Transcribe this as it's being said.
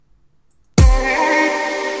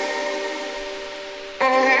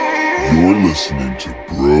listening to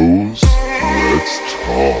Bros Let's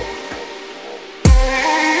Talk.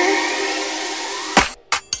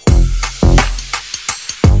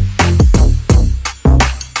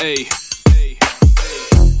 Hey. Hey.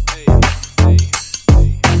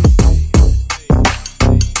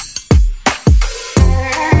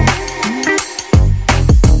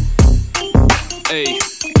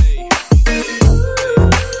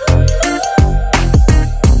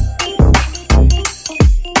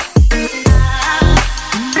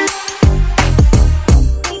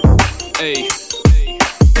 Hey.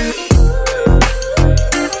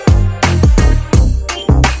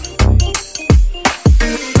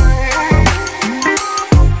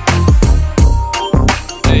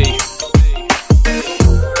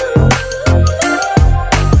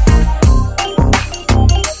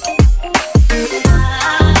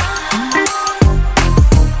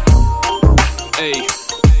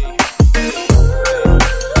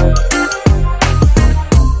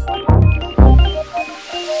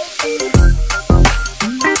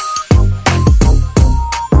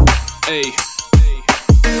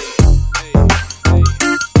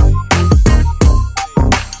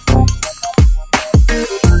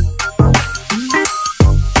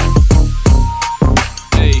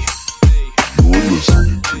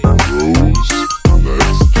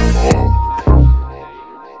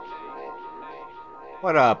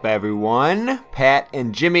 What up, everyone? Pat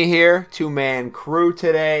and Jimmy here, two-man crew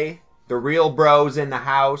today. The real bros in the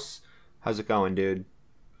house. How's it going, dude?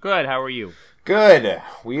 Good, how are you? Good.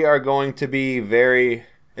 We are going to be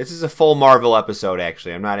This is a full Marvel episode,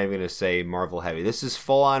 actually. I'm not even going to say Marvel heavy. This is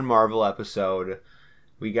full-on Marvel episode.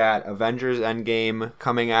 We got Avengers Endgame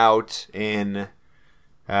coming out in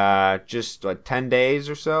just 10 days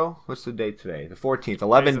or so. What's the date today? The 14th.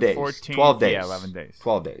 11 days. 14th, 12 days. Yeah, 11 days.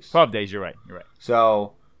 12 days. 12 days, you're right.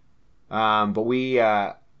 So, but we,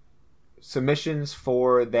 submissions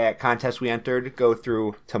for that contest we entered go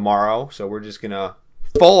through tomorrow. So we're just going to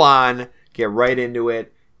full on get right into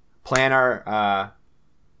it,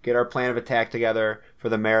 get our plan of attack together for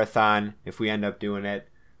the marathon if we end up doing it.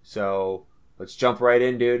 So let's jump right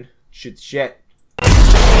in, dude. Shoot the shit.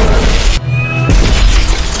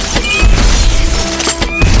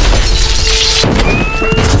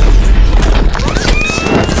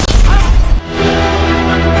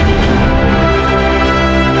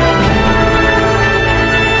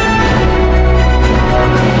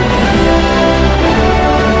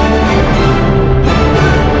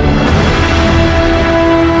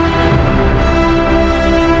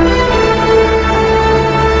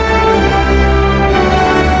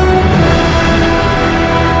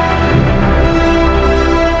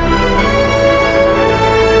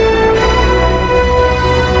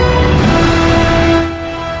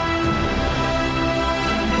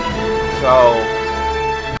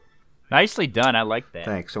 Nicely done. I like that.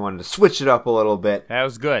 Thanks. I wanted to switch it up a little bit. That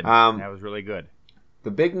was good. That was really good.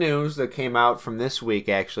 The big news that came out from this week,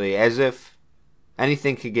 actually, as if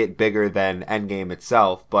anything could get bigger than Endgame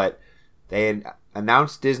itself, but they had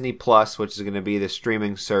announced Disney Plus, which is going to be the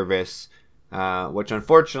streaming service, which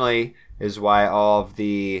unfortunately is why all of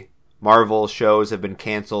the Marvel shows have been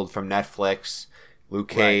canceled from Netflix. Luke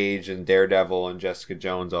Cage and Daredevil and Jessica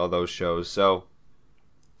Jones, all those shows. So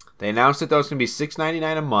they announced that those going to be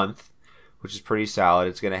 $6.99 a month, which is pretty solid.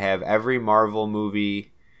 It's going to have every Marvel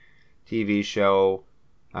movie, TV show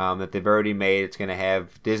that they've already made. It's going to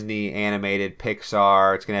have Disney animated,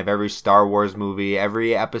 Pixar. It's going to have every Star Wars movie,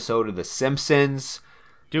 every episode of The Simpsons.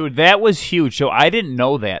 Dude, that was huge. So I didn't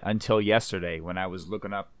know that until yesterday when I was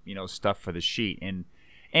looking up, stuff for the sheet.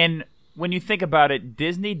 And when you think about it,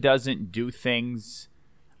 Disney doesn't do things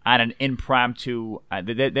on an impromptu.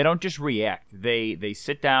 They don't just react. They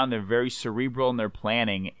sit down. They're very cerebral in their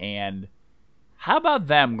planning. And how about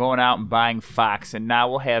them going out and buying Fox, and now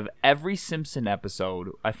we'll have every Simpson episode.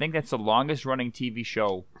 I think that's the longest running TV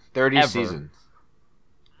show 30 ever, seasons.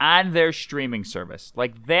 On their streaming service.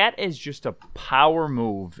 Like, that is just a power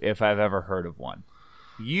move if I've ever heard of one.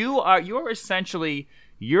 You're essentially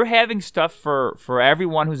having stuff for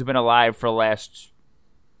everyone who's been alive for the last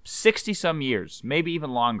 60-some years, maybe even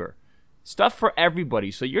longer. Stuff for everybody.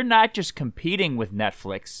 So you're not just competing with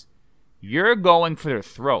Netflix. You're going for their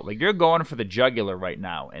throat. Like, you're going for the jugular right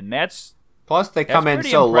now. And that's... Plus, they come in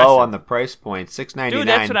pretty so impressive. low on the price point, $6.99. Dude,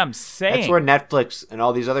 that's what I'm saying. That's where Netflix and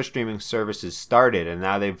all these other streaming services started, and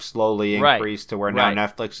now they've slowly increased to where now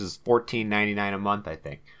Netflix is $14.99 a month, I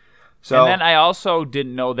think. So, and then I also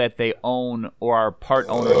didn't know that they own or are part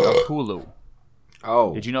owners of Hulu.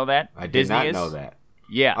 Oh. Did you know that? I did Disney not is? know that.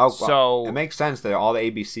 Yeah, Oh, so... It makes sense that all the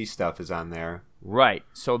ABC stuff is on there. Right.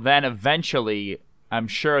 So then eventually, I'm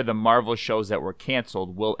sure the Marvel shows that were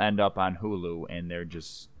canceled will end up on Hulu, and they're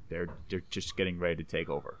just getting ready to take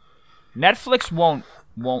over. Netflix won't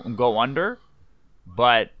go under,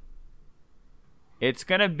 but it's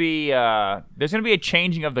gonna be there's gonna be a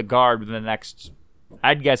changing of the guard within the next,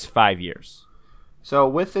 I'd guess, 5 years. So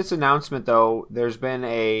with this announcement, though, there's been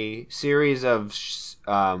a series of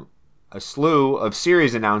a slew of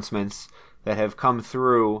series announcements that have come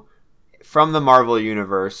through from the Marvel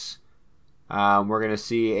Universe. We're going to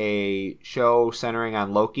see a show centering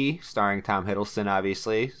on Loki, starring Tom Hiddleston,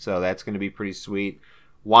 obviously. So that's going to be pretty sweet.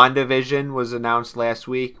 WandaVision was announced last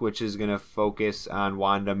week, which is going to focus on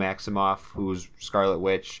Wanda Maximoff, who's Scarlet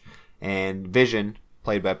Witch, and Vision,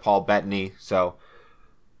 played by Paul Bettany.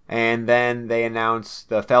 And then they announced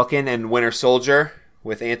The Falcon and Winter Soldier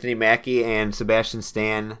with Anthony Mackie and Sebastian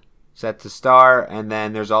Stan set to star. And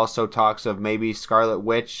then there's also talks of maybe Scarlet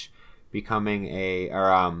Witch becoming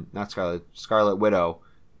Scarlet Widow,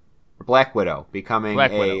 or Black Widow becoming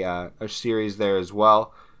a series there as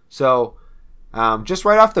well. So just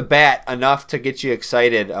right off the bat, enough to get you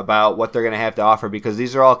excited about what they're going to have to offer, because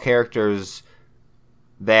these are all characters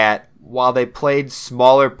that, while they played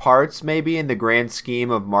smaller parts maybe in the grand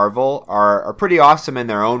scheme of Marvel, are pretty awesome in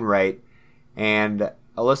their own right. And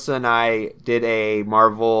Alyssa and I did a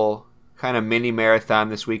Marvel kind of mini marathon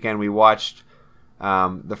this weekend. We watched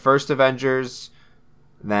the first Avengers,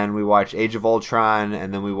 then we watched Age of Ultron,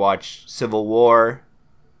 and then we watched Civil War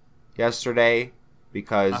yesterday,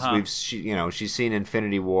 because she's seen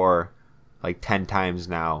Infinity War like 10 times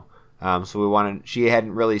now. So she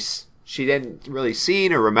didn't really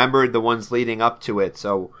seen or remembered the ones leading up to it.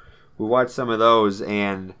 So we watched some of those,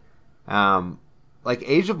 and like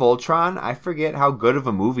Age of Ultron, I forget how good of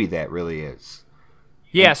a movie that really is.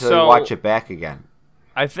 Yeah, until you watch it back again.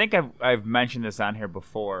 I think I've mentioned this on here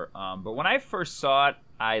before, but when I first saw it,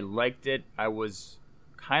 I liked it. I was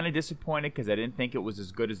kind of disappointed because I didn't think it was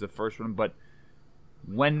as good as the first one. But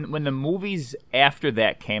when the movies after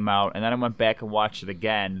that came out, and then I went back and watched it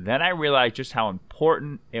again, then I realized just how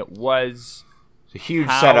important it was. It's a huge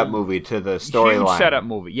setup movie to the storyline. Huge setup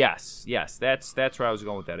movie, yes. That's where I was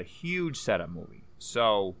going with that. A huge setup movie.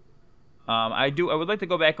 So I would like to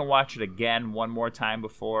go back and watch it again one more time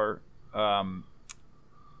before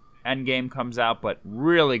Endgame comes out, but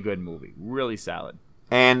really good movie, really solid.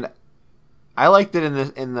 And I liked it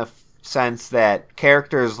in the sense that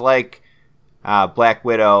characters like Black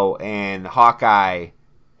Widow and Hawkeye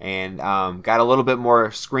and got a little bit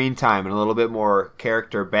more screen time and a little bit more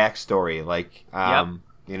character backstory,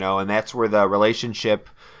 and that's where the relationship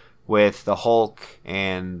with the Hulk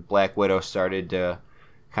and Black Widow started to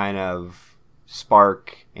kind of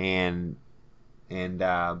spark, and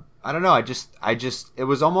I don't know. I just it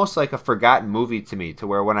was almost like a forgotten movie to me, to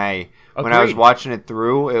where when I was watching it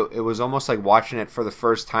through, it was almost like watching it for the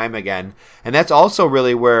first time again. And that's also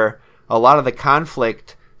really where a lot of the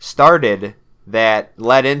conflict started that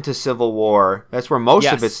led into Civil War. That's where most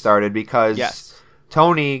of it started, because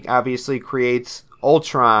Tony obviously creates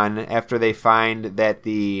Ultron after they find that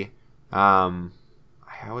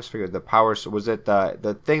I always figured the power, was it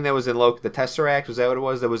the thing that was in Loki, the Tesseract, was that what it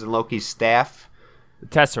was that was in Loki's staff? The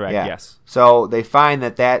Tesseract, yes. So they find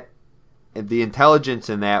that the intelligence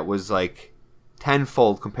in that was like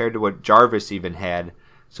tenfold compared to what Jarvis even had.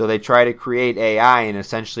 So they try to create AI, and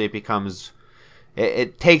essentially it becomes,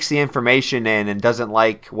 it takes the information in and doesn't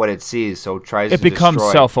like what it sees, so it tries to destroy. It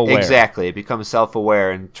becomes self-aware. Exactly. It becomes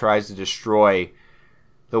self-aware and tries to destroy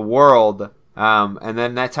the world. And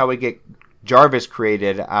then that's how we get Jarvis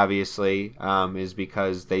created, obviously, is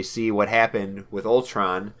because they see what happened with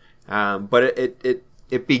Ultron. But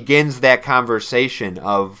it begins that conversation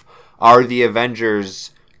of, are the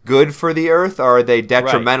Avengers good for the Earth, or are they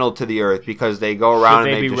detrimental to the Earth because they go around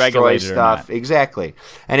and they destroy stuff? Exactly.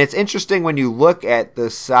 And it's interesting when you look at the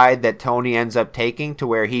side that Tony ends up taking, to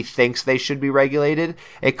where he thinks they should be regulated.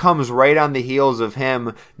 It comes right on the heels of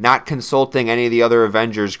him not consulting any of the other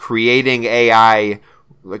Avengers, creating AI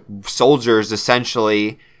like soldiers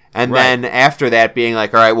essentially, and then after that being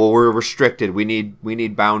like, all right, well, we're restricted, we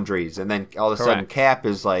need boundaries. And then all of a sudden Cap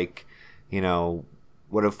is like,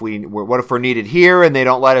 what if we're needed here and they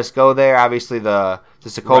don't let us go there? Obviously the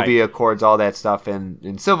Sokovia Accords, all that stuff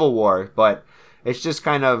in Civil War. But it's just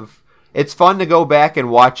kind of, it's fun to go back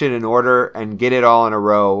and watch it in order and get it all in a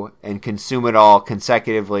row and consume it all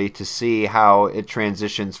consecutively to see how it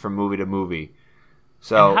transitions from movie to movie.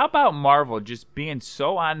 So, and how about Marvel just being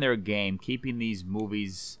so on their game, keeping these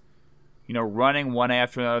movies, running one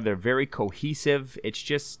after another? They're very cohesive. It's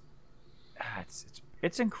just,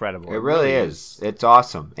 it's incredible. It really is. It's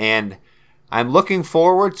awesome. And I'm looking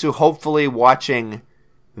forward to hopefully watching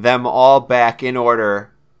them all back in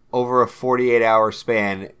order over a 48-hour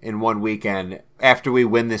span in one weekend after we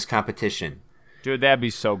win this competition. Dude, that'd be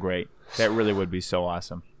so great. That really would be so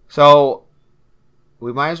awesome. So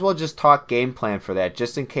we might as well just talk game plan for that,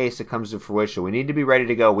 just in case it comes to fruition. We need to be ready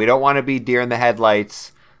to go. We don't want to be deer in the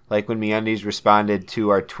headlights like when MeUndies responded to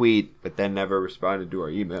our tweet, but then never responded to our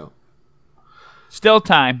email. Still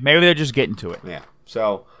time. Maybe they're just getting to it. Yeah.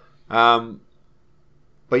 So,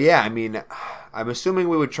 but yeah, I mean, I'm assuming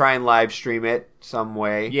we would try and live stream it some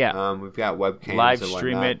way. Yeah. We've got webcams. Live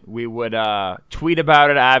stream it. We would tweet about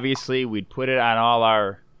it. Obviously, we'd put it on all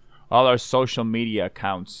our social media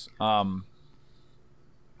accounts. I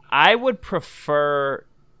would prefer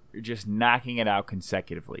just knocking it out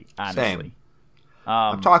consecutively. Honestly, same.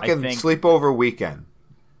 I'm talking sleepover weekend.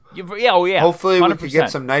 Yeah. Hopefully, 100%. we could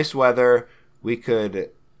get some nice weather. We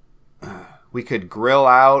could grill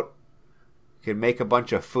out. We could make a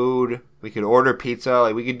bunch of food. We could order pizza.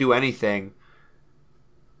 Like, we could do anything.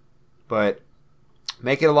 But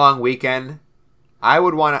make it a long weekend. I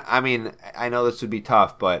would want to. I mean, I know this would be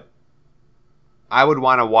tough, but I would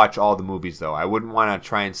want to watch all the movies, though. I wouldn't want to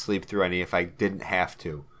try and sleep through any if I didn't have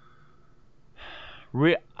to.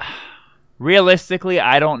 Realistically,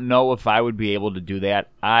 I don't know if I would be able to do that.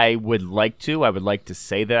 I would like to. I would like to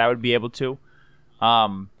say that I would be able to.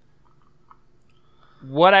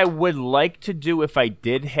 What I would like to do if I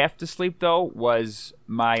did have to sleep, though, was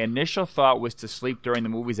my initial thought was to sleep during the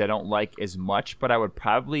movies I don't like as much, but I would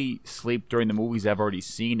probably sleep during the movies I've already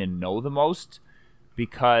seen and know the most,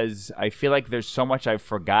 because I feel like there's so much I've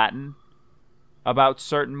forgotten about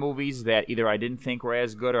certain movies that either I didn't think were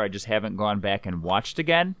as good or I just haven't gone back and watched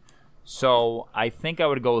again. So I think I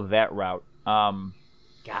would go that route.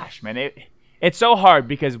 Gosh, man, it's so hard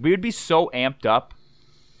because we would be so amped up,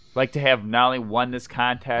 like, to have not only won this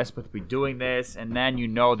contest, but to be doing this, and then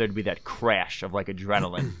there'd be that crash of, like,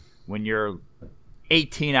 adrenaline when you're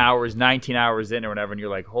 18 hours, 19 hours in or whatever, and you're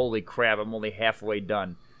like, holy crap, I'm only halfway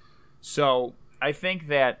done. So I think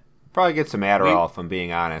that probably get some Adderall, if I'm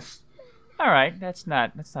being honest. All right, that's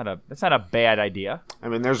not a bad idea. I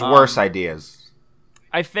mean, there's worse ideas.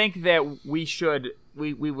 I think that we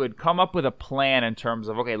would come up with a plan in terms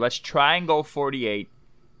of, okay, let's try and go 48.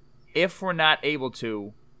 If we're not able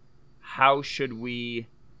to, how should we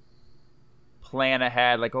plan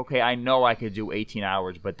ahead? Like, okay, I know I could do 18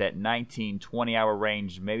 hours, but that 19, 20-hour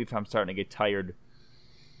range, maybe if I'm starting to get tired,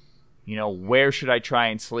 where should I try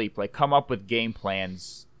and sleep? Like, come up with game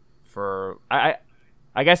plans for, I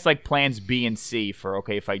guess, like, plans B and C for,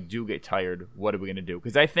 okay, if I do get tired, what are we going to do?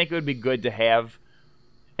 Because I think it would be good to have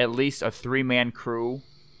at least a 3-man crew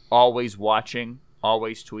always watching,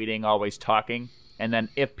 always tweeting, always talking. And then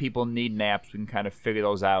if people need naps, we can kind of figure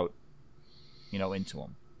those out, into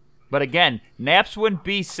them. But again, naps wouldn't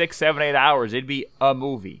be 6, 7, 8 hours. It'd be a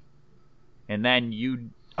movie. And then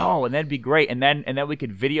and that'd be great. And then we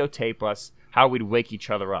could videotape us how we'd wake each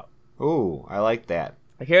other up. Ooh, I like that.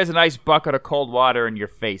 Like, here's a nice bucket of cold water in your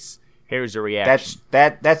face. Here's a reaction.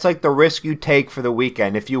 That's like the risk you take for the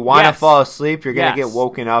weekend. If you want to fall asleep, you're going to get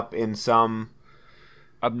woken up in some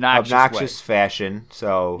obnoxious fashion.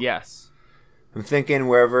 So yes, I'm thinking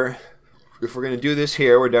if we're going to do this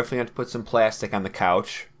here, we're definitely going to put some plastic on the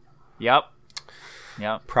couch. Yep.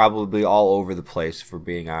 Probably all over the place, if we're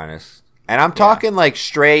being honest. And I'm talking like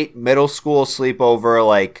straight middle school sleepover.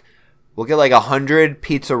 Like, we'll get like 100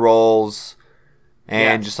 pizza rolls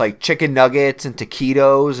and just like chicken nuggets and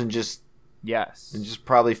taquitos and just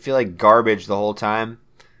probably feel like garbage the whole time.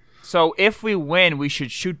 So if we win, we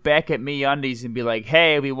should shoot back at MeUndies and be like,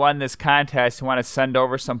 hey, we won this contest. We want to send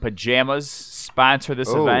over some pajamas, sponsor this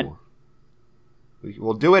event.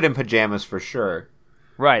 We'll do it in pajamas for sure.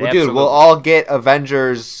 Right, well, dude, we'll all get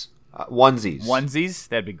Avengers onesies. Onesies?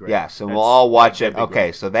 That'd be great. Yes, and we'll all watch it.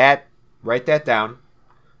 Okay, great. So write that down.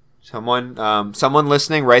 Someone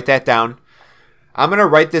listening, write that down. I'm going to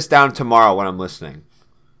write this down tomorrow when I'm listening.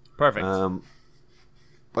 Perfect.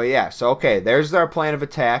 But yeah, so okay, there's our plan of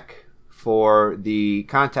attack for the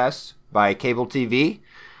contest by CableTV.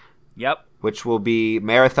 Yep. Which will be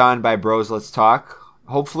marathon by Bros Let's Talk,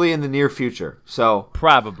 hopefully in the near future. So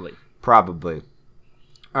Probably.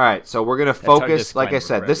 All right, so we're gonna focus. Like I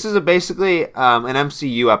said, this is basically an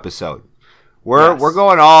MCU episode. We're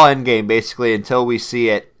going all Endgame basically until we see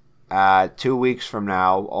it 2 weeks from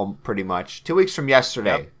now, pretty much 2 weeks from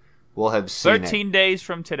yesterday. We'll have seen 13 days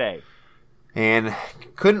from today, and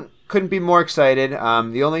couldn't be more excited.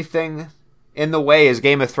 The only thing in the way is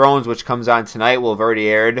Game of Thrones, which comes on tonight. Will have already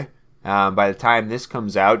aired by the time this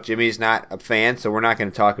comes out. Jimmy's not a fan, so we're not going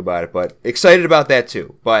to talk about it, but excited about that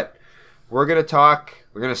too. But we're going to talk.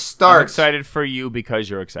 We're going to start. I'm excited for you because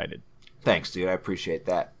you're excited. Thanks, dude. I appreciate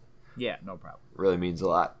that. Yeah, no problem. Really means a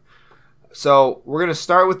lot. So we're gonna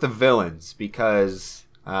start with the villains because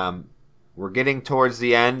we're getting towards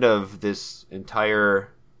the end of this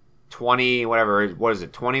entire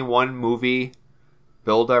 21 movie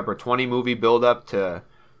build-up or 20 movie build-up to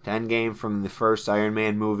Endgame from the first Iron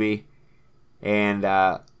Man movie. And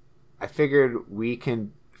I figured we're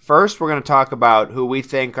going to talk about who we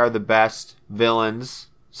think are the best villains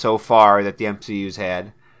so far that the MCU's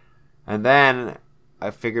had. And then I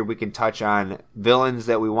figured we can touch on villains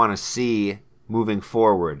that we want to see moving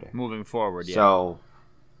forward. Yeah. So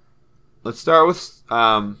let's start with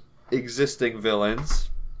existing villains.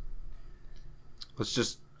 Let's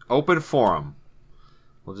just open forum.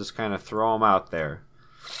 We'll just kind of throw them out there.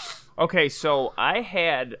 Okay, so I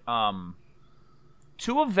had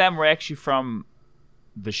two of them were actually from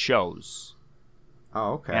the shows.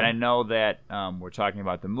 Oh, okay. And I know that we're talking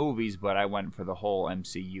about the movies, but I went for the whole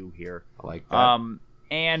MCU here. I like that.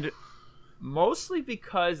 And mostly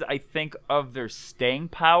because I think of their staying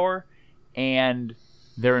power and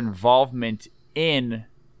their involvement in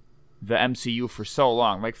the MCU for so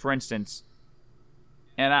long. Like, for instance,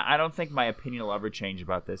 and I don't think my opinion will ever change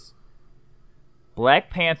about this, Black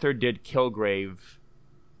Panther did Kilgrave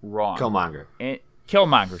wrong.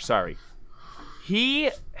 Killmonger, sorry.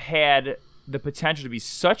 He had the potential to be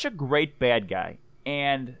such a great bad guy,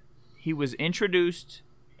 and he was introduced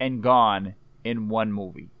and gone in one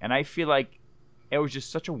movie. And I feel like it was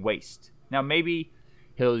just such a waste. Now, maybe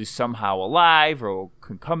he'll be somehow alive or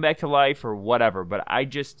can come back to life or whatever, but I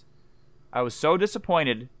was so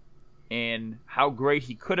disappointed in how great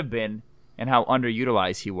he could have been and how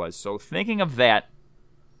underutilized he was. So thinking of that,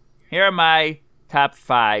 here are my top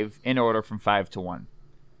 5 in order from 5 to 1.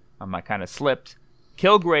 I kind of slipped.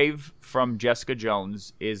 Kilgrave from Jessica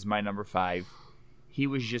Jones is my number 5. He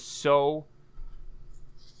was just so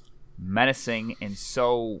menacing and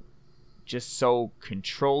so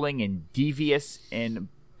controlling and devious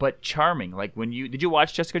but charming. Like, did you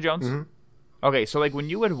watch Jessica Jones? Mm-hmm. Okay, so like when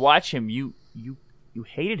you would watch him, you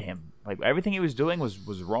hated him. Like, everything he was doing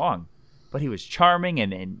was wrong, but he was charming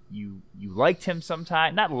and you liked him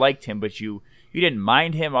sometimes. Not liked him, but you didn't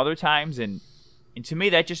mind him other times, and to me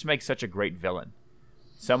that just makes such a great villain.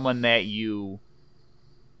 Someone that you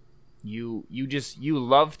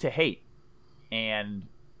love to hate. And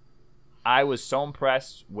I was so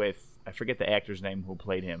impressed with, I forget the actor's name who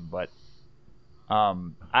played him, but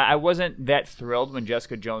I wasn't that thrilled when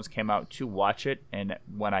Jessica Jones came out to watch it, and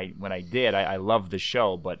when I did, I loved the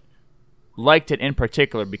show, but liked it in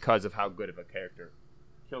particular because of how good of a character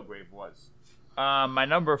Kilgrave was. My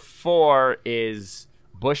number 4 is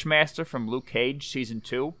Bushmaster from Luke Cage Season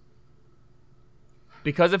 2.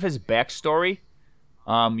 Because of his backstory,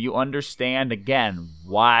 you understand, again,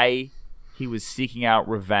 why he was seeking out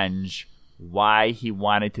revenge, why he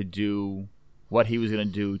wanted to do what he was going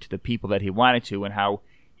to do to the people that he wanted to, and how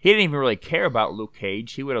he didn't even really care about Luke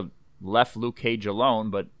Cage. He would have left Luke Cage alone,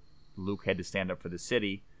 but Luke had to stand up for the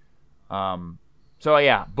city. So,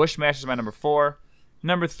 yeah, Bushmaster's my number 4.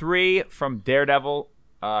 Number 3, from Daredevil,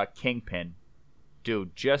 Kingpin.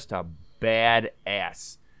 Dude, just a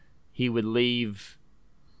badass. He would leave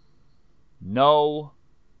no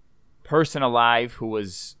person alive who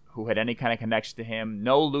had any kind of connection to him.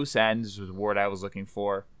 No loose ends was the word I was looking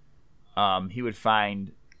for. He would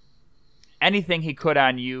find anything he could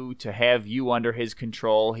on you to have you under his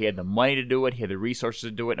control. He had the money to do it. He had the resources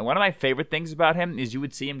to do it. And one of my favorite things about him is you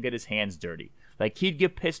would see him get his hands dirty. Like, he'd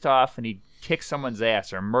get pissed off and he'd kick someone's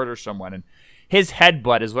ass or murder someone. And his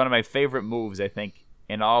headbutt is one of my favorite moves, I think,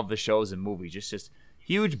 in all of the shows and movies. Just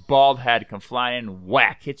huge bald head come flying in,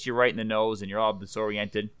 whack, hits you right in the nose, and you're all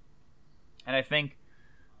disoriented. And I think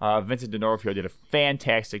Vincent D'Onofrio did a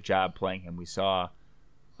fantastic job playing him. We saw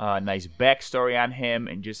a nice backstory on him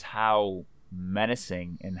and just how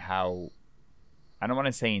menacing and how, I don't want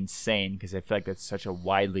to say insane because I feel like that's such a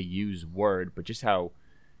widely used word, but just how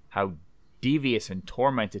devious and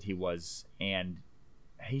tormented he was. And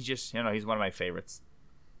he's just, he's one of my favorites.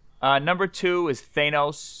 Number 2 is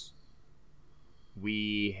Thanos.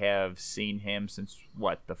 We have seen him since,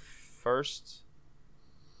 the first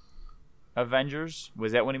Avengers?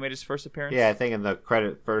 Was that when he made his first appearance? Yeah, I think in the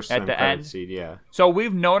first at the credit end scene, yeah. So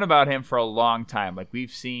we've known about him for a long time. Like,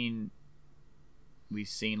 we've seen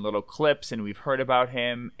little clips and we've heard about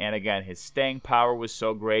him, and again, his staying power was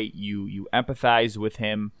so great. You empathize with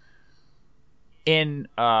him in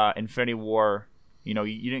Infinity War. You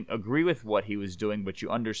didn't agree with what he was doing, but you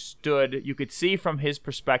understood. You could see from his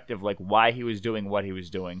perspective, like, why he was doing what he was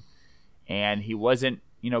doing. And he wasn't,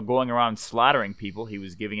 going around slaughtering people. He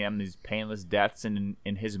was giving them these painless deaths in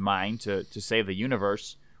his mind to save the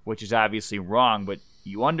universe, which is obviously wrong, but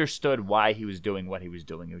you understood why he was doing what he was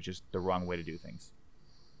doing. It was just the wrong way to do things.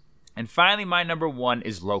 And finally, my number 1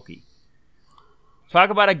 is Loki. Talk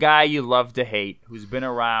about a guy you love to hate, who's been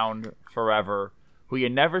around forever, who you're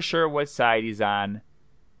never sure what side he's on.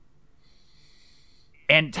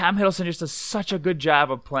 And Tom Hiddleston just does such a good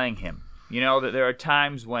job of playing him. You know, that there are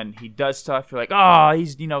times when he does stuff, you're like, oh,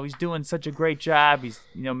 he's doing such a great job. He's,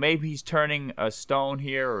 maybe he's turning a stone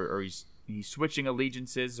here, or he's switching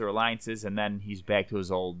allegiances or alliances, and then he's back to his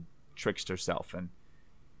old trickster self. And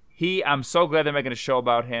I'm so glad they're making a show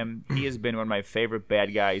about him. He has been one of my favorite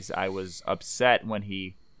bad guys. I was upset when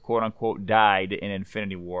he, quote unquote, died in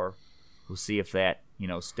Infinity War. We'll see if that,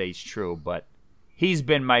 stays true. But he's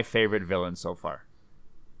been my favorite villain so far.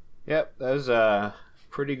 Yep, that was a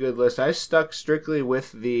pretty good list. I stuck strictly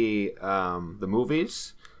with the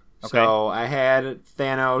movies. Okay. So I had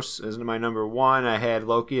Thanos as my number 1. I had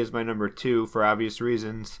Loki as my number 2 for obvious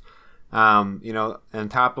reasons. On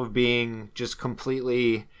top of being just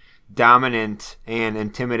completely dominant and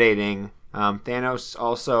intimidating, Thanos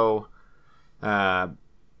also, I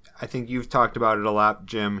think you've talked about it a lot,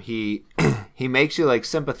 Jim. He makes you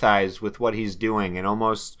sympathize with what he's doing and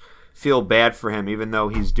almost feel bad for him, even though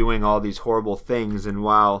he's doing all these horrible things. And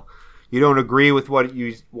while you don't agree with what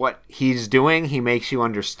he's doing, he makes you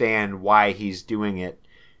understand why he's doing it.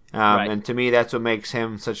 Right. And to me, that's what makes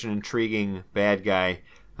him such an intriguing bad guy.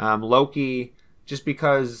 Loki, just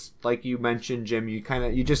because, like you mentioned, Jim,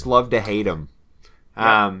 you just love to hate him.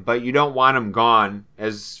 Yep. But you don't want him gone.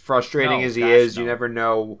 As frustrating as he is, you never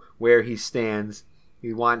know where he stands.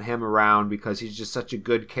 You want him around because he's just such a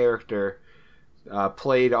good character,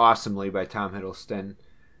 played awesomely by Tom Hiddleston.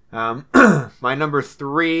 My number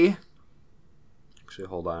 3... Actually,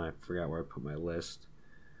 hold on. I forgot where I put my list.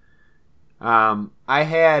 I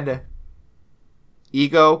had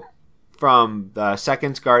Ego from the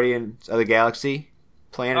second Guardians of the Galaxy,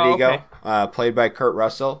 Planet Ego, played by Kurt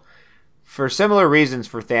Russell, for similar reasons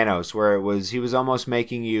for Thanos, where he was almost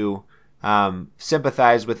making you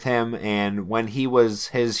sympathize with him, and when he was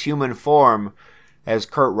his human form as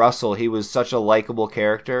Kurt Russell, he was such a likable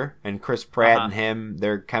character, and Chris Pratt and him,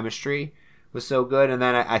 their chemistry was so good. And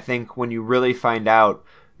then I think when you really find out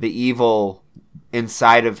the evil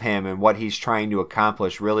inside of him and what he's trying to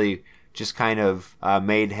accomplish, really just kind of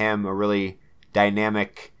made him a really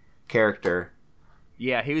dynamic character.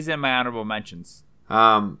 Yeah, he was in my honorable mentions.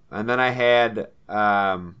 And then I had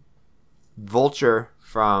Vulture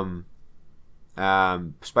from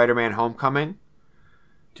Spider-Man Homecoming.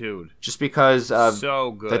 Dude. Just because of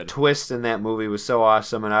so good. The twist in that movie was so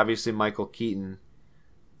awesome, and obviously Michael Keaton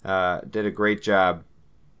did a great job.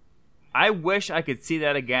 I wish I could see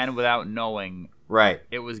that again without knowing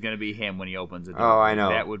it was going to be him when he opens the door. Oh, I know.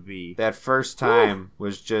 That would be... That first time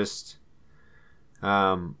was just...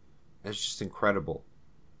 it's just incredible.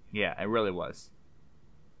 Yeah, it really was.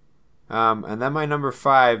 And then my number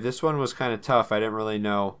 5, this one was kind of tough. I didn't really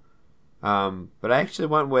know. But I actually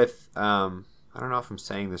went with... I don't know if I'm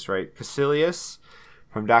saying this right. Caecilius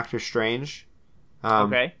from Doctor Strange.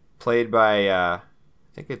 Okay. Played by... I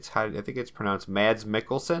think it's pronounced Mads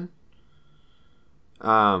Mikkelsen.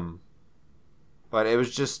 But it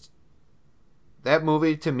was just, that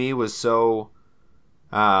movie to me was so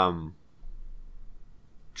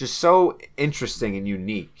just so interesting and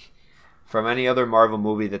unique from any other Marvel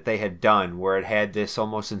movie that they had done, where it had this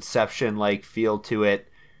almost Inception-like feel to it.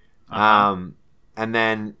 And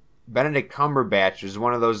then Benedict Cumberbatch was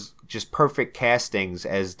one of those just perfect castings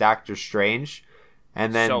as Doctor Strange.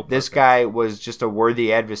 And then this guy was just a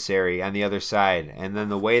worthy adversary on the other side. And then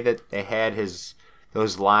the way that they had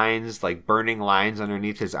those lines, like burning lines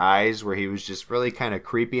underneath his eyes, where he was just really kind of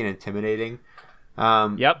creepy and intimidating.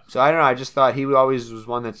 Yep. So I don't know. I just thought he always was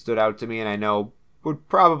one that stood out to me, and I know would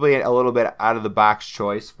probably a little bit out of the box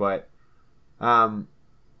choice, but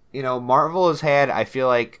Marvel has had, I feel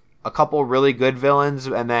like, a couple really good villains,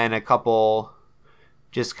 and then a couple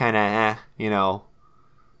just kind of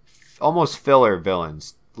almost filler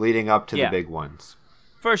villains leading up to the big ones.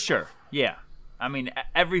 For sure. Yeah. I mean,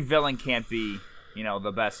 every villain can't be,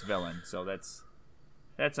 the best villain, so that's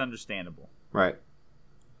understandable. Right.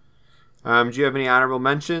 Do you have any honorable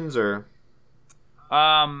mentions, or?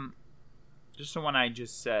 Just the one I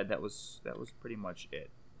just said. That was pretty much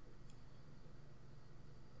it.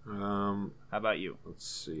 How about you? Let's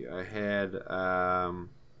see. I had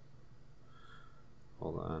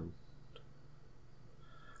hold on.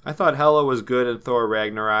 I thought Hela was good in Thor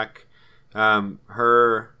Ragnarok.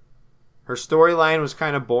 Her storyline was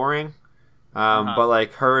kind of boring, but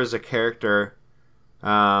like her as a character,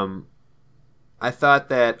 I thought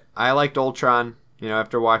that I liked Ultron.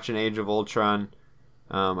 After watching Age of Ultron,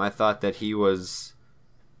 I thought that he was,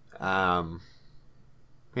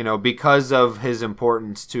 because of his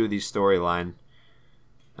importance to the storyline.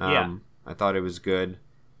 Yeah. I thought it was good.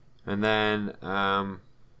 And then,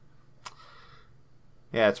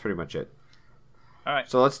 that's pretty much it. All right.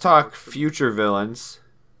 So let's talk future villains.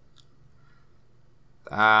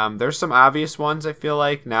 There's some obvious ones, I feel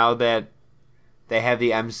like, now that they have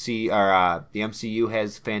the MCU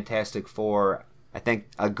has Fantastic Four. I think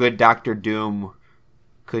a good Doctor Doom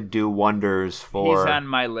could do wonders for... He's on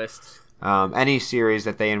my list. Any series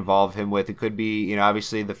that they involve him with. It could be,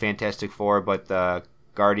 obviously the Fantastic Four, but the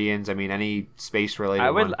Guardians. I mean, any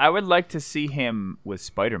space-related one. I would like to see him with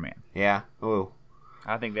Spider-Man. Yeah. Ooh.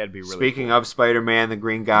 I think that'd be really Speaking cool. of Spider-Man, the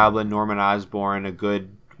Green Goblin, Norman Osborn, a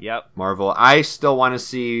good Yep. Marvel. I still want to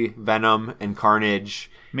see Venom and Carnage.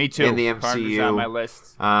 Me too. In the Carnage MCU. on my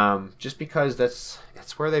list. Just because that's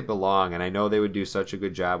where they belong, and I know they would do such a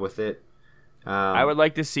good job with it. I would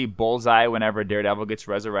like to see Bullseye whenever Daredevil gets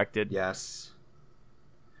resurrected. Yes.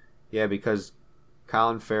 Yeah, because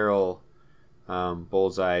Colin Farrell,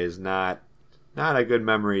 Bullseye is not a good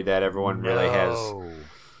memory that everyone really has.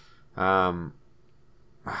 I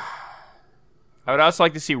would also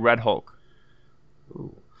like to see Red Hulk.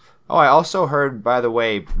 Ooh. Oh, I also heard, by the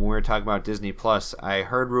way, when we were talking about Disney Plus, I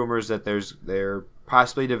heard rumors that they're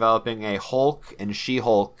possibly developing a Hulk and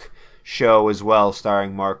She-Hulk show as well,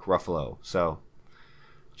 starring Mark Ruffalo. So,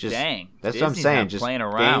 dang, that's Disney's what I'm saying. not Just playing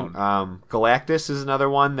around. Galactus is another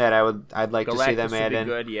one that I'd like to see them add in.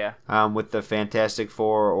 Good, yeah. With the Fantastic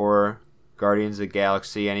Four or Guardians of the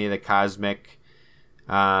Galaxy, any of the cosmic.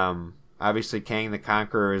 Obviously, Kang the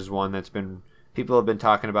Conqueror is one that's been people have been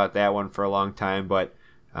talking about that one for a long time, but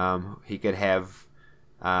he could have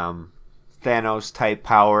Thanos type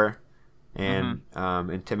power and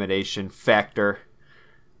intimidation factor.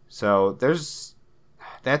 So there's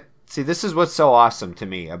that. See, this is what's so awesome to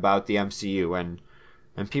me about the MCU,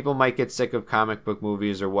 and people might get sick of comic book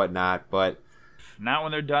movies or whatnot, but not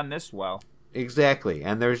when they're done this well. Exactly,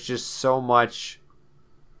 and there's just so much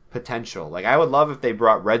potential. Like, I would love if they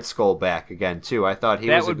brought Red Skull back again too. I thought he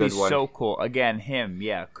was a good one. That would be so cool. Again, him,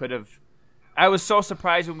 yeah, could have. I was so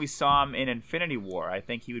surprised when we saw him in Infinity War. I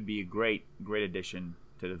think he would be a great addition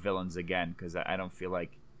to the villains again, because I don't feel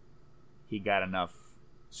like he got enough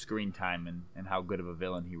screen time and how good of a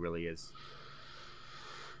villain he really is.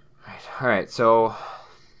 All right, so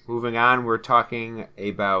moving on, we're talking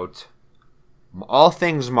about all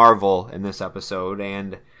things Marvel in this episode,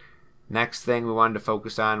 and next thing we wanted to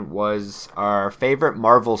focus on was our favorite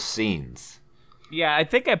Marvel scenes. Yeah, I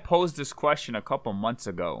think I posed this question a couple months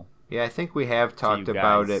ago. Yeah, I think we have talked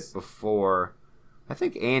about it before. I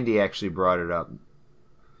think Andy actually brought it up.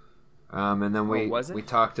 And then we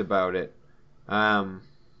talked about it.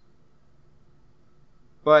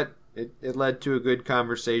 But it led to a good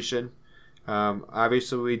conversation.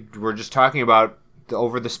 Obviously, we're just talking about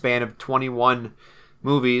over the span of 21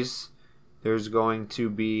 movies, there's going to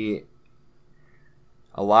be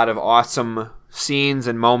a lot of awesome scenes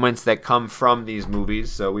and moments that come from these movies.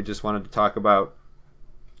 So we just wanted to talk about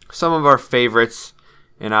some of our favorites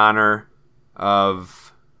in honor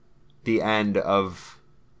of the end of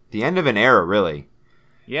an era, really.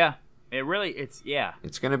 Yeah.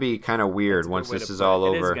 It's going to be kind of weird once this is all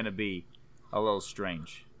over. It is going to be a little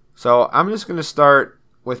strange. So I'm just going to start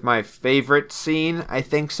with my favorite scene, I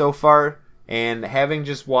think, so far. And having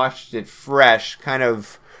just watched it fresh, kind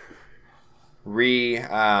of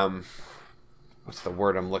what's the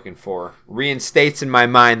word I'm looking for? Reinstates in my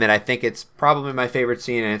mind that I think it's probably my favorite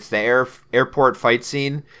scene, and it's the airport fight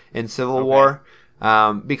scene in Civil War.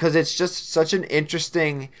 Because it's just such an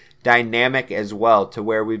interesting dynamic as well, to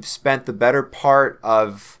where we've spent the better part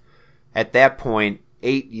of, at that point,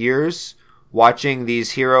 8 years watching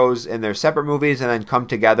these heroes in their separate movies and then come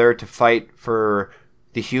together to fight for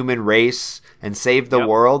the human race and save the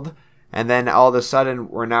world. And then all of a sudden,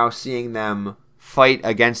 we're now seeing them fight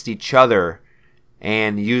against each other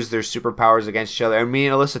and use their superpowers against each other. And me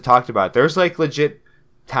and Alyssa talked about it. There's like legit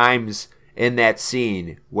times in that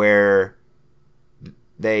scene where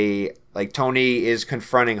Tony is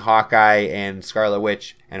confronting Hawkeye and Scarlet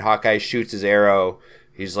Witch, and Hawkeye shoots his arrow.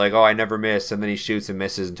 He's like, "Oh, I never miss," and then he shoots and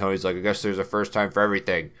misses, and Tony's like, "I guess there's a first time for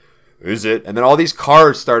everything." Is it? And then all these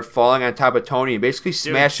cars start falling on top of Tony and basically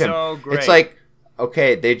smash him. So great. It's like,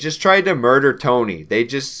 okay, they just tried to murder Tony. They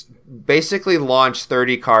just basically launched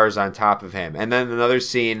 30 cars on top of him. And then another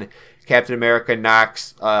scene, Captain America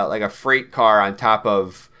knocks like a freight car on top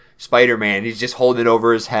of Spider-Man. He's just holding it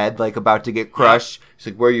over his head, like about to get crushed. He's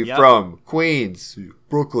like, "Where are you from?" "Queens."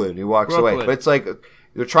 "Brooklyn." He walks away. But it's like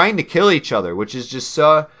they're trying to kill each other, which is just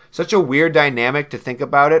such a weird dynamic to think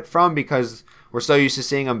about it from, because we're so used to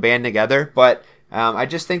seeing them band together. But I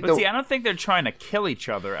just think But see, I don't think they're trying to kill each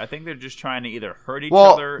other. I think they're just trying to either hurt each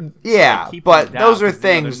well, other. yeah, keep but them down those are 'cause, you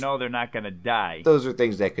know, things. they know they're not going to die. Those are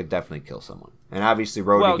things that could definitely kill someone. And obviously,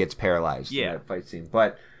 Rhodey gets paralyzed in that fight scene.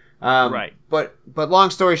 But right. But long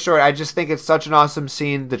story short, I just think it's such an awesome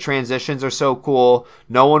scene. The transitions are so cool.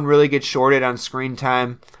 No one really gets shorted on screen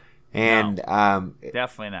time, and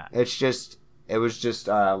Definitely not. It was just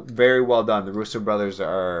very well done. The Russo brothers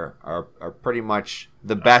are pretty much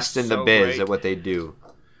the best in the biz great. at what they do.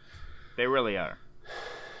 They really are.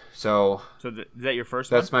 So is that your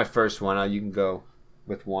first one? That's my first one. You can go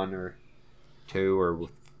with 1 or 2 or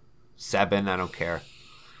with 7. I don't care.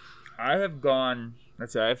 I have gone.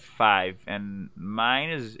 Let's say I have 5, and mine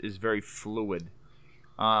is very fluid.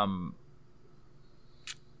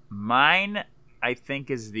 Mine, I think,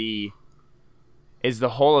 is the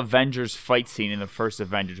whole Avengers fight scene in the first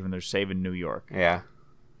Avengers when they're saving New York. Yeah.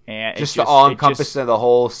 And just the all-encompassing of the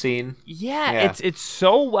whole scene. Yeah, it's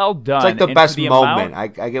so well done. It's like the best moment.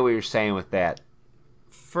 Amount, I get what you're saying with that.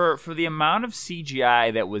 For the amount of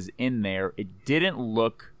CGI that was in there, it didn't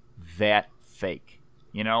look that fake.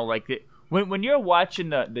 You know, like when you're watching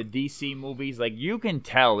the DC movies, like you can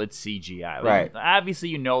tell it's CGI. Like, right. Obviously,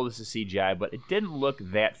 you know this is CGI, but it didn't look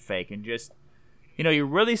that fake. And just, you know, you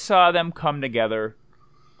really saw them come together.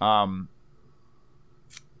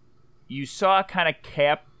 You saw kind of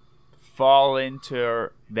Cap fall into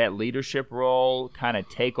that leadership role, kind of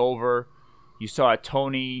take over. You saw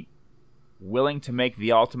Tony willing to make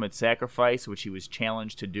the ultimate sacrifice, which he was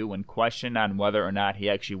challenged to do when questioned on whether or not he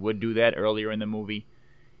actually would do that earlier in the movie.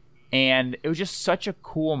 And it was just such a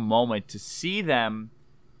cool moment to see them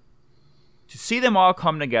all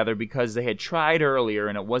come together because they had tried earlier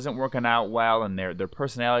and it wasn't working out well, and their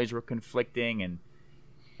personalities were conflicting,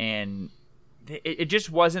 and it just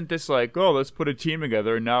wasn't this like, oh, let's put a team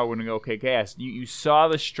together and now we're gonna go kick ass. You saw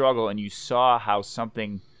the struggle, and you saw how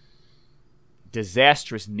something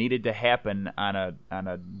disastrous needed to happen on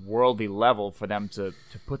a worldly level for them to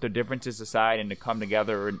put their differences aside and to come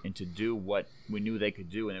together and to do what we knew they could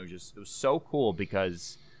do. And it was so cool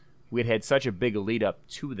because we had such a big lead up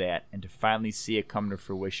to that, and to finally see it come to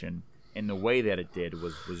fruition in the way that it did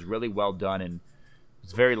was really well done, and it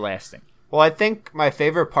was very lasting. Well, I think my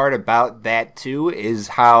favorite part about that too is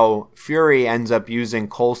how Fury ends up using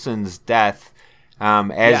Coulson's death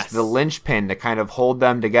as the linchpin to kind of hold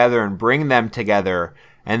them together and bring them together.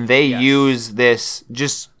 And they use this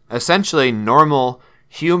just essentially normal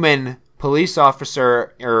human police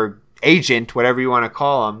officer or agent, whatever you want to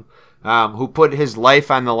call him, who put his life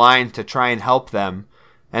on the line to try and help them.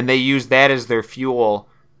 And they use that as their fuel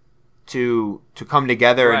to come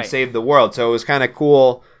together and save the world. So it was kind of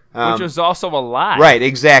cool. Which was also a lie. Right,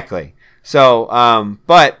 exactly. So,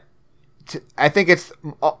 I think it's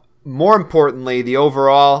more importantly the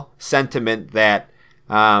overall sentiment that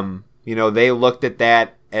they looked at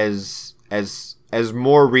that as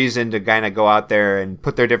more reason to kind of go out there and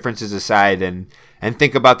put their differences aside and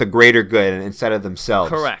think about the greater good instead of themselves.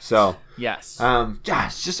 Correct. So yes,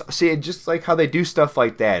 just like how they do stuff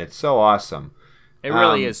like that, it's so awesome. It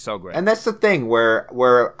really is so great. And that's the thing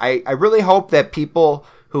where I really hope that people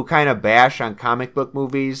who kind of bash on comic book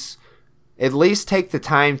movies at least take the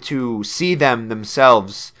time to see them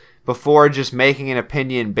themselves before just making an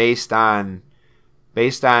opinion based on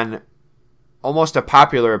almost a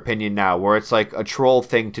popular opinion now, where it's like a troll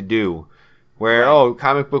thing to do, where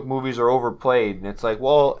comic book movies are overplayed, and it's like,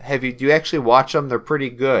 well, do you actually watch them? They're pretty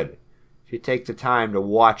good if you take the time to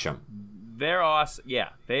watch them. They're awesome.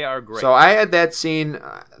 Yeah, they are great. So I had that scene,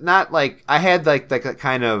 I had the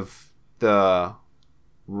kind of the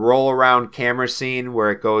roll around camera scene where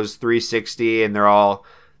it goes 360 and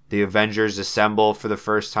the Avengers assemble for the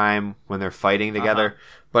first time when they're fighting together.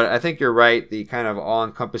 But I think you're right. The kind of all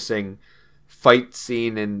encompassing fight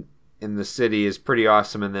scene in the city is pretty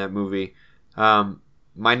awesome in that movie.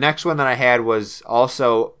 My next one that I had was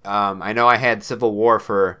also, I know I had Civil War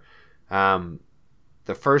for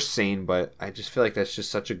the first scene, but I just feel like that's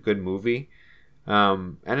just such a good movie.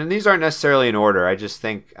 And then these aren't necessarily in order. I just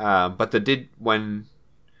think, but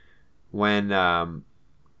when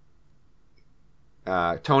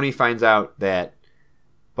Tony finds out that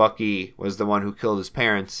Bucky was the one who killed his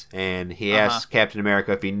parents, and he asks Captain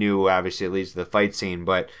America if he knew. Obviously, it leads to the fight scene,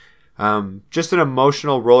 but just an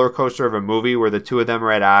emotional roller coaster of a movie where the two of them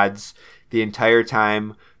are at odds the entire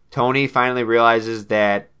time. Tony finally realizes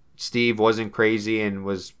that Steve wasn't crazy and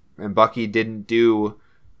Bucky didn't do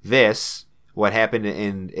what happened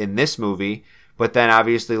in this movie, but then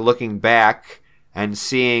obviously looking back and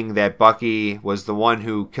seeing that Bucky was the one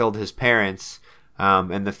who killed his parents,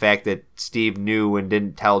 and the fact that Steve knew and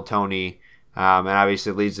didn't tell Tony and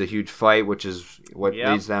obviously leads to a huge fight, which is what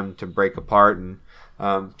leads them to break apart. And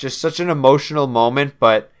just such an emotional moment,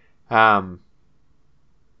 but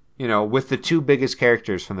with the two biggest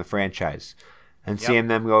characters from the franchise, and seeing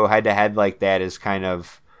them go head to head like that is kind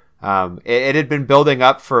of it had been building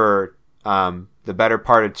up for the better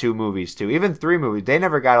part of 2 movies too, even 3 movies. They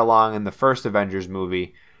never got along in the first Avengers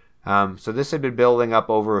movie, so this had been building up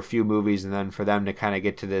over a few movies, and then for them to kind of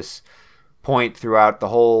get to this point throughout the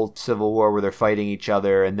whole Civil War where they're fighting each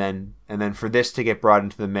other, and then for this to get brought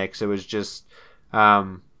into the mix, it was just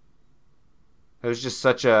it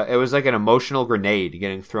was like an emotional grenade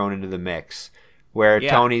getting thrown into the mix, where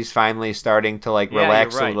Tony's finally starting to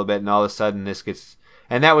relax a little bit, and all of a sudden this gets.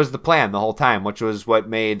 And that was the plan the whole time, which was what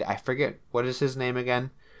made, I forget, what is his name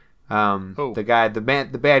again? The guy, the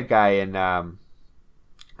bad guy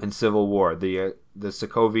in Civil War, the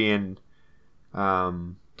Sokovian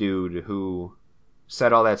dude who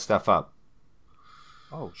set all that stuff up.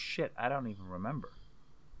 Oh shit, I don't even remember.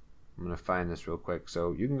 I'm gonna find this real quick,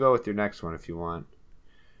 so you can go with your next one if you want.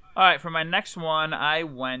 All right, for my next one, I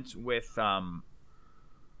went with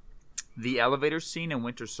the elevator scene in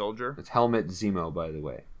Winter Soldier. It's Helmut Zemo, by the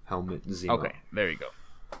way. Helmut Zemo. Okay, there you go.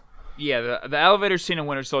 Yeah, the elevator scene in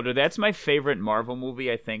Winter Soldier, that's my favorite Marvel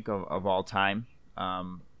movie, I think, of all time.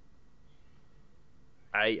 I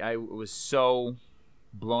was so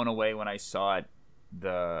blown away when I saw it.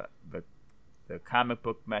 The comic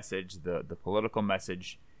book message, the political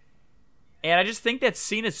message. And I just think that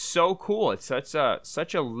scene is so cool. It's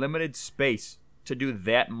such a limited space to do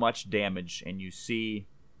that much damage, and you see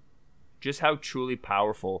just how truly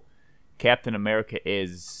powerful Captain America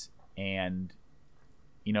is, and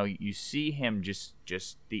you see him just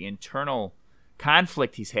the internal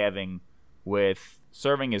conflict he's having with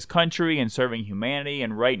serving his country and serving humanity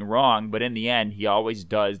and right and wrong, but in the end he always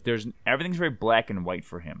does. Everything's very black and white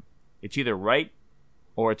for him. It's either right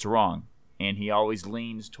or it's wrong, and he always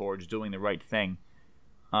leans towards doing the right thing.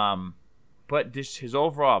 But just his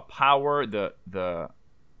overall power, the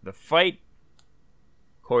fight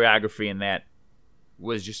choreography in that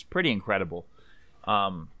was just pretty incredible.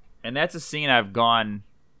 And that's a scene I've gone.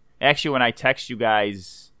 Actually, when I text you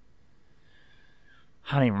guys,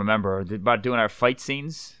 I don't even remember about doing our fight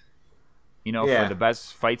scenes. For the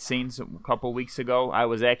best fight scenes a couple weeks ago, I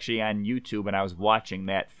was actually on YouTube and I was watching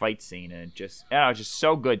that fight scene, and it was just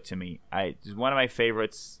so good to me. It's one of my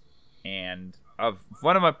favorites, and probably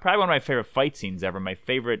one of my favorite fight scenes ever. My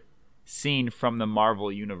favorite scene from the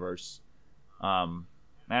Marvel universe.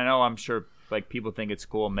 I know I'm sure people think it's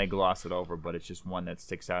cool and may gloss it over, but it's just one that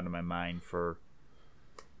sticks out in my mind for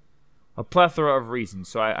a plethora of reasons.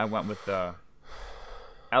 So I went with the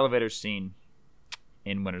elevator scene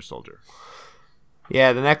in Winter Soldier.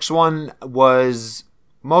 Yeah, the next one was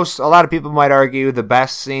a lot of people might argue the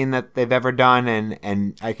best scene that they've ever done,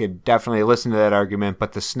 and I could definitely listen to that argument,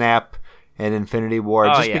 but the snap in Infinity War,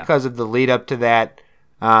 because of the lead up to that,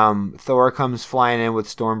 Thor comes flying in with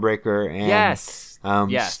Stormbreaker and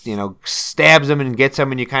stabs him and gets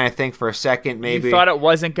him, and you kind of think for a second maybe you thought it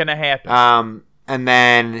wasn't going to happen. And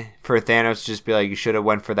then for Thanos to just be like, you should have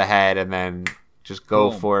went for the head, and then just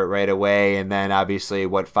go for it right away. And then obviously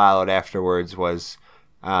what followed afterwards was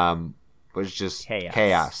just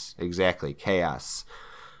chaos. Exactly, chaos.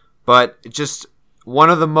 But just one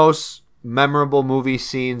of the most memorable movie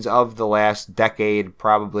scenes of the last decade,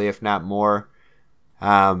 probably, if not more.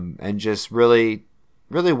 And just really,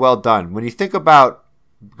 really well done. When you think about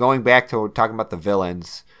going back to talking about the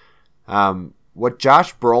villains, what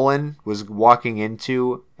Josh Brolin was walking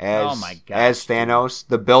into as Thanos,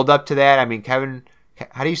 the build up to that. I mean, Kevin,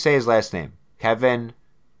 how do you say his last name? Kevin.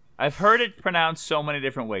 I've heard it pronounced so many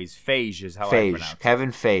different ways. Feige is how I pronounce it.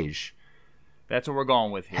 Kevin Feige. That's what we're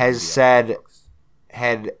going with here. Had said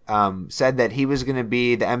that he was going to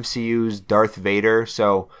be the MCU's Darth Vader.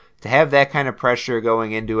 So to have that kind of pressure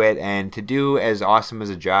going into it, and to do as awesome as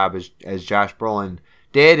a job as Josh Brolin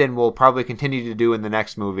did, and will probably continue to do in the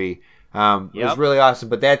next movie, was really awesome.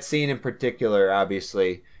 But that scene in particular,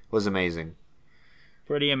 obviously, was amazing.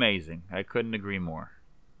 Pretty amazing. I couldn't agree more.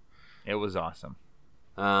 It was awesome.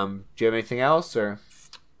 Do you have anything else, or?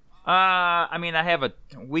 I mean, I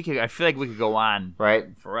feel like we could go on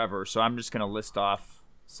forever. So I'm just gonna list off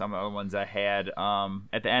some of the ones I had.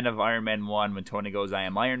 At the end of Iron Man 1, when Tony goes, "I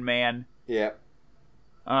am Iron Man." Yeah.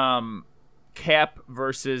 Cap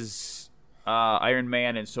versus Iron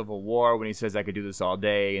Man in Civil War, when he says, "I could do this all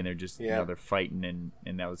day," and they're just they're fighting,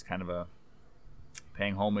 and that was kind of a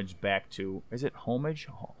paying homage back to, is it homage?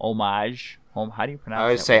 Homage? How do you pronounce it? I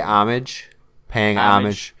always say homage. Paying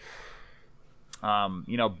homage.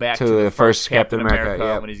 Back to the first Captain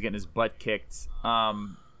America when he's getting his butt kicked.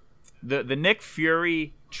 the Nick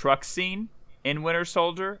Fury truck scene in Winter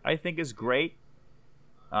Soldier, I think, is great.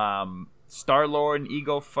 Star-Lord and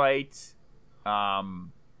Ego fight.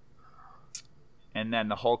 And then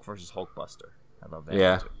the Hulk versus Hulkbuster. I love that.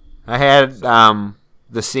 Yeah. Too. I had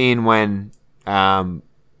the scene when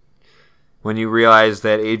you realize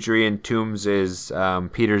that Adrian Toomes is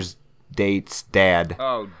Peter's date's dad.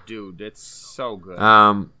 Oh, dude, it's so good.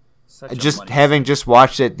 Just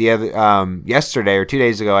watched it the other yesterday or 2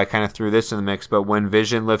 days ago, I kind of threw this in the mix. But when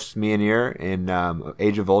Vision lifts Mjolnir in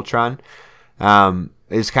Age of Ultron,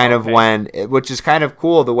 is kind of which is kind of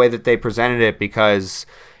cool the way that they presented it, because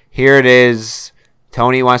here it is.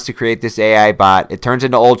 Tony wants to create this AI bot. It turns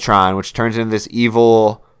into Ultron, which turns into this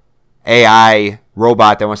evil AI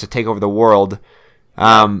robot that wants to take over the world.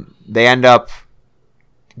 They end up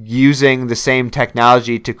using the same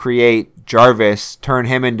technology to create Jarvis, turn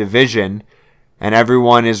him into Vision, and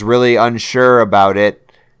everyone is really unsure about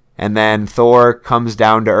it. And then Thor comes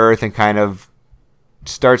down to Earth and kind of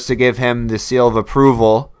starts to give him the seal of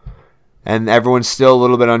approval, and everyone's still a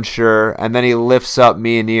little bit unsure. And then he lifts up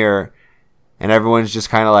Mjolnir, and everyone's just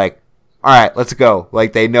kind of like, all right, let's go.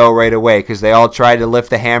 Like, they know right away, because they all tried to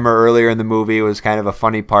lift the hammer earlier in the movie. It was kind of a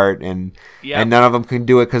funny part, and none of them can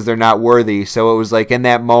do it because they're not worthy. So it was like in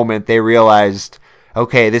that moment they realized,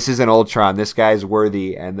 okay, this isn't Ultron. This guy's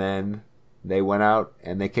worthy. And then they went out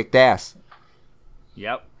and they kicked ass.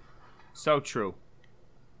 Yep. So true.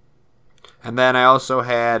 And then I also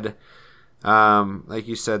had, like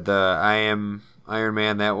you said, the I Am Iron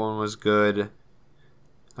Man. That one was good.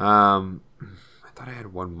 I thought I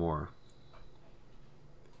had one more.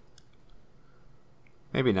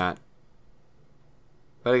 Maybe not.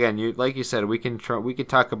 But again, like you said, we could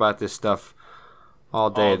talk about this stuff all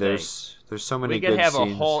day. There's so many good scenes. We could have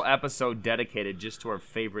a whole episode dedicated just to our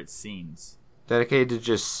favorite scenes. Dedicated to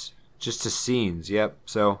just to scenes. Yep.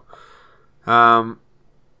 So, all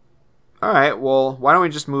right. Well, why don't we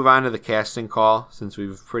just move on to the casting call, since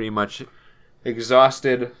we've pretty much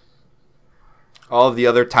exhausted all of the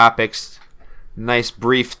other topics. Nice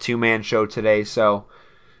brief 2-man show today. So.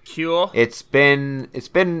 Cool. It's been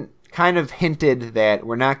kind of hinted that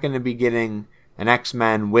we're not going to be getting an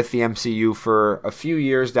X-Men with the MCU for a few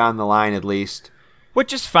years down the line, at least.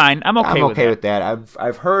 Which is fine. I'm okay with that.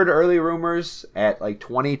 I've heard early rumors at like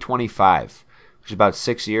 2025, which is about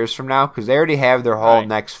 6 years from now, because they already have their whole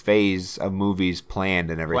next phase of movies planned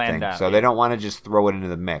and everything. So they don't want to just throw it into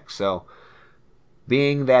the mix. So,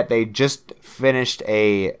 being that they just finished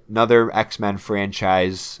another X-Men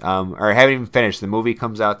franchise, or haven't even finished, the movie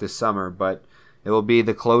comes out this summer, but it will be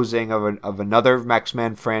the closing of another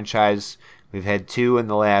X-Men franchise. We've had 2 in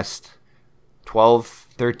the last 12,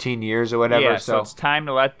 13 years or whatever. Yeah, so it's time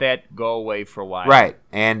to let that go away for a while. Right,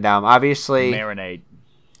 and obviously, marinate.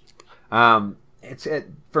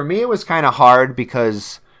 For me, it was kind of hard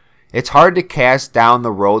because it's hard to cast down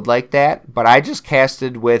the road like that. But I just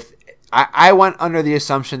casted with. I went under the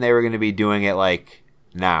assumption they were going to be doing it like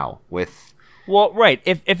now with. Well, right.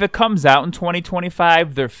 If it comes out in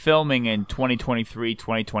 2025, they're filming in 2023,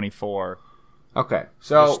 2024. Okay,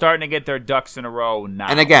 so they're starting to get their ducks in a row now.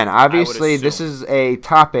 And again, obviously, this is a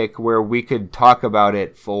topic where we could talk about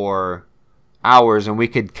it for hours, and we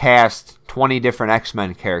could cast 20 different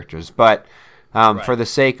X-Men characters. But for the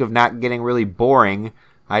sake of not getting really boring,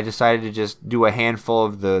 I decided to just do a handful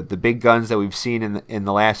of the big guns that we've seen in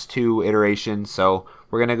the last 2 iterations. So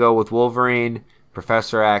we're going to go with Wolverine,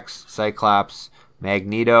 Professor X, Cyclops,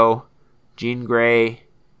 Magneto, Jean Grey,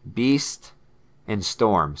 Beast, and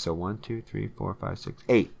Storm. So 1, 2, 3, 4, 5, 6,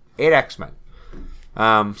 8. 8 X-Men.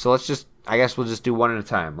 So I guess we'll just do one at a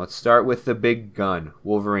time. Let's start with the big gun,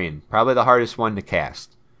 Wolverine. Probably the hardest one to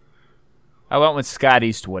cast. I went with Scott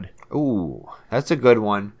Eastwood. Ooh, that's a good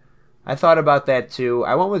one. I thought about that too.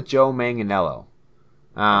 I went with Joe Manganiello.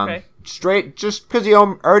 Okay. Straight, just because he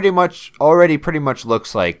already pretty much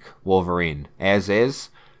looks like Wolverine as is.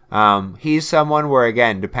 He's someone where,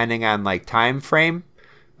 again, depending on like time frame,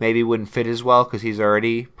 maybe wouldn't fit as well because he's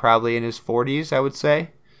already probably in his 40s, I would say.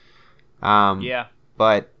 Yeah.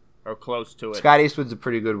 But or close to it. Scott Eastwood's a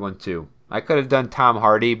pretty good one too. I could have done Tom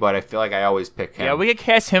Hardy, but I feel like I always pick him. Yeah, we could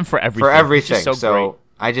cast him for everything. For everything. He's just so great.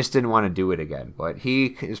 I just didn't want to do it again, but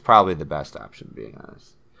he is probably the best option, being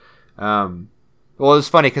honest. Well, it was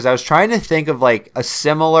funny because I was trying to think of like a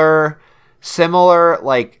similar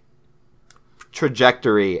like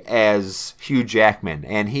trajectory as Hugh Jackman,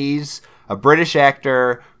 and he's a British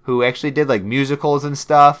actor who actually did like musicals and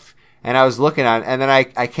stuff. And I was looking at, and then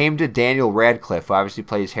I came to Daniel Radcliffe, who obviously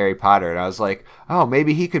plays Harry Potter, and I was like, oh,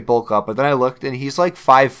 maybe he could bulk up. But then I looked, and he's like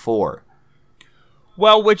 5'4".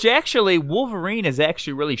 Well, which actually, Wolverine is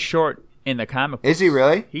actually really short in the comic books. Is he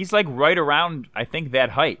really? He's like right around, I think,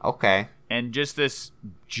 that height. Okay. And just this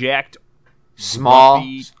jacked, Small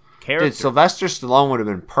grumpy character. Dude, Sylvester Stallone would have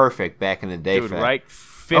been perfect back in the day Dude, for that. right?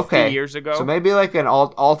 50 Okay. years ago. So maybe like an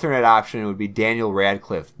alternate option would be Daniel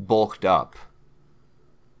Radcliffe bulked up.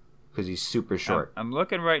 Because he's super short. I'm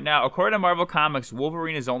looking right now. According to Marvel Comics,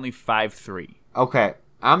 Wolverine is only 5'3". Okay,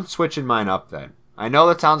 I'm switching mine up then. I know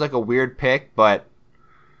that sounds like a weird pick, but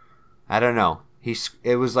I don't know.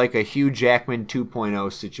 It was like a Hugh Jackman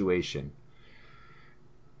 2.0 situation.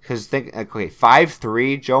 Because think, okay,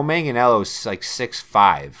 5'3", Joe Manganiello's like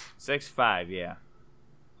 6'5". 6'5", yeah.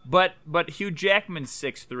 But Hugh Jackman's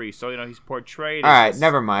 6'3", so he's portrayed. All right, as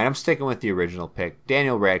never mind. I'm sticking with the original pick.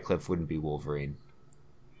 Daniel Radcliffe wouldn't be Wolverine.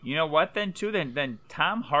 You know what? Then too. Then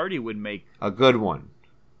Tom Hardy would make a good one.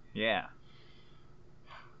 Yeah.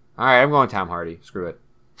 All right, I'm going Tom Hardy. Screw it.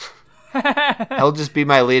 He'll just be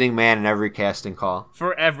my leading man in every casting call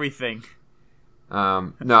for everything.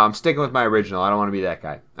 No, I'm sticking with my original. I don't want to be that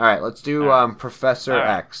guy. All right, let's do Professor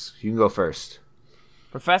X. You can go first.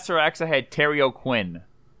 Professor X. I had Terry O'Quinn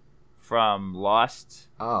from Lost.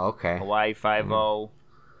 Oh, okay. Hawaii Five-0.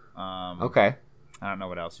 Okay. I don't know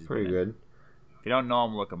what else he's pretty been good. In. If you don't know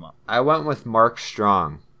him, look him up. I went with Mark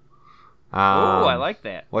Strong. Oh, I like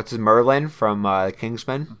that. What's his Merlin from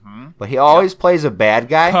Kingsman? Mm-hmm. But he always plays a bad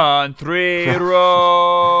guy. Country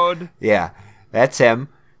Road. Yeah, that's him.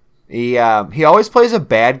 He always plays a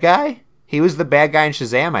bad guy. He was the bad guy in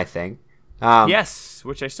Shazam, I think. Yes,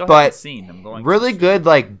 which I still haven't seen. I'm going really good,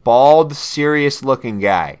 like bald, serious-looking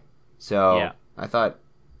guy. So yeah. I thought,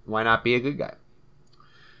 why not be a good guy?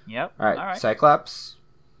 Yep. All right. Cyclops.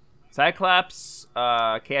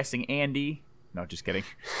 Casting Andy. No, just kidding.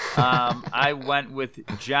 I went with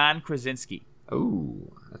John Krasinski.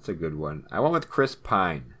 Ooh, that's a good one. I went with Chris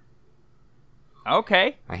Pine.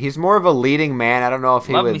 Okay. He's more of a leading man. I don't know if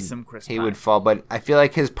he would fall, but I feel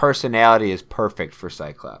like his personality is perfect for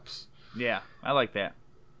Cyclops. Yeah, I like that.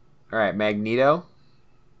 All right, Magneto.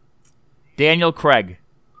 Daniel Craig.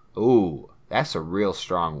 Ooh, that's a real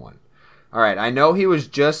strong one. All right, I know he was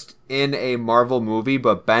just in a Marvel movie,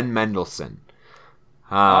 but Ben Mendelsohn.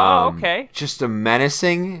 Okay. Just a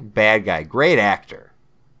menacing bad guy. Great actor.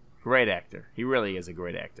 Great actor. He really is a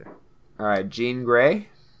great actor. All right, Jean Grey.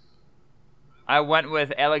 I went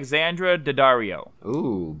with Alexandra Daddario.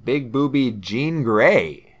 Ooh, big booby Jean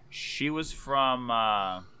Grey. She was from,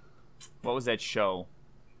 what was that show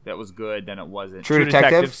that was good, then it wasn't? True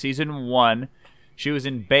Detective? Season 1. She was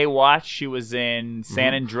in Baywatch. She was in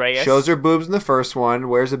San Andreas. Shows her boobs in the first one,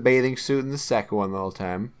 wears a bathing suit in the second one the whole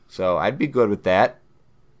time. So I'd be good with that.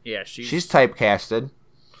 Yeah, she's typecasted.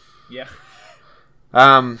 Yeah.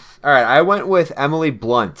 All right, I went with Emily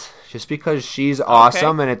Blunt just because she's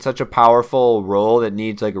awesome and it's such a powerful role that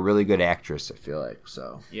needs like a really good actress, I feel like.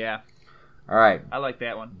 So. Yeah. All right. I like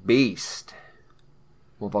that one. Beast.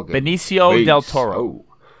 Benicio del Toro. Oh.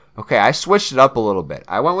 Okay, I switched it up a little bit.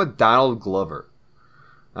 I went with Donald Glover.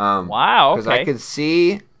 Wow, because I could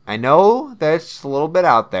see. I know that's a little bit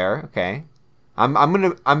out there. Okay,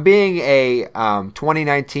 I'm being a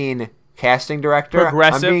 2019 casting director.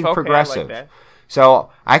 Progressive. I'm being progressive. I like that.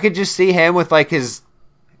 So I could just see him with like his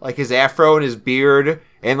afro and his beard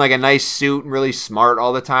and like a nice suit and really smart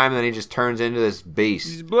all the time, and then he just turns into this beast.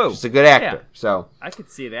 He's blue. Just a good actor. Yeah, so I could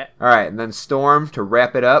see that. All right, and then Storm to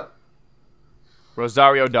wrap it up.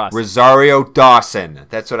 Rosario Dawson. Rosario Dawson.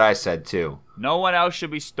 That's what I said too. No one else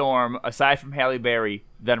should be Storm aside from Halle Berry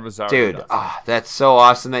than Rosario Dawson. Dude, that's so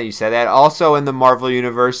awesome that you said that. Also in the Marvel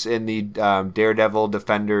Universe, in the Daredevil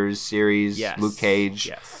Defenders series, yes. Luke Cage.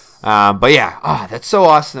 Yes. But yeah, that's so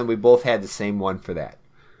awesome that we both had the same one for that.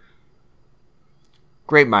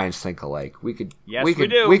 Great minds think alike. We could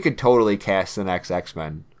totally cast the next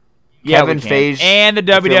X-Men. Yeah, Kevin Feige and the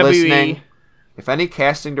WWE. If any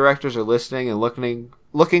casting directors are listening and looking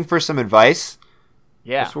for some advice,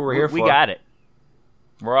 that's what we're here for. We got it.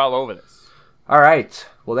 We're all over this. All right.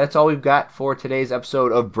 Well, that's all we've got for today's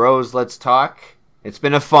episode of Bros Let's Talk. It's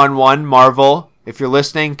been a fun one. Marvel, if you're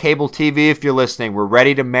listening, CableTV, if you're listening, we're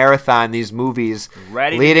ready to marathon these movies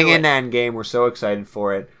leading into Endgame. We're so excited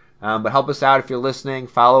for it. But help us out if you're listening.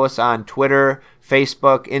 Follow us on Twitter,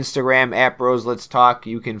 Facebook, Instagram, at Bros Let's Talk.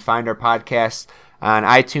 You can find our podcasts on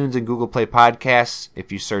iTunes and Google Play Podcasts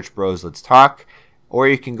if you search Bros Let's Talk. Or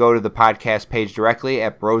you can go to the podcast page directly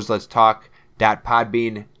at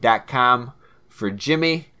brosletstalk.podbean.com. For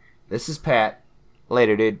Jimmy, this is Pat.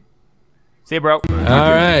 Later, dude. See you, bro. All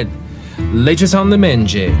right. Latest on the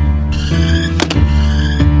Menji.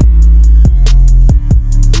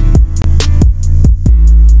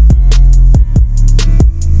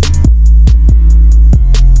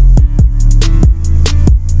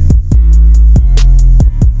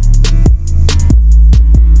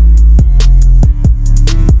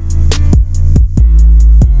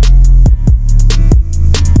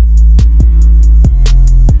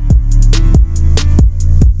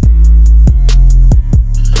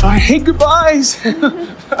 Hey, goodbyes.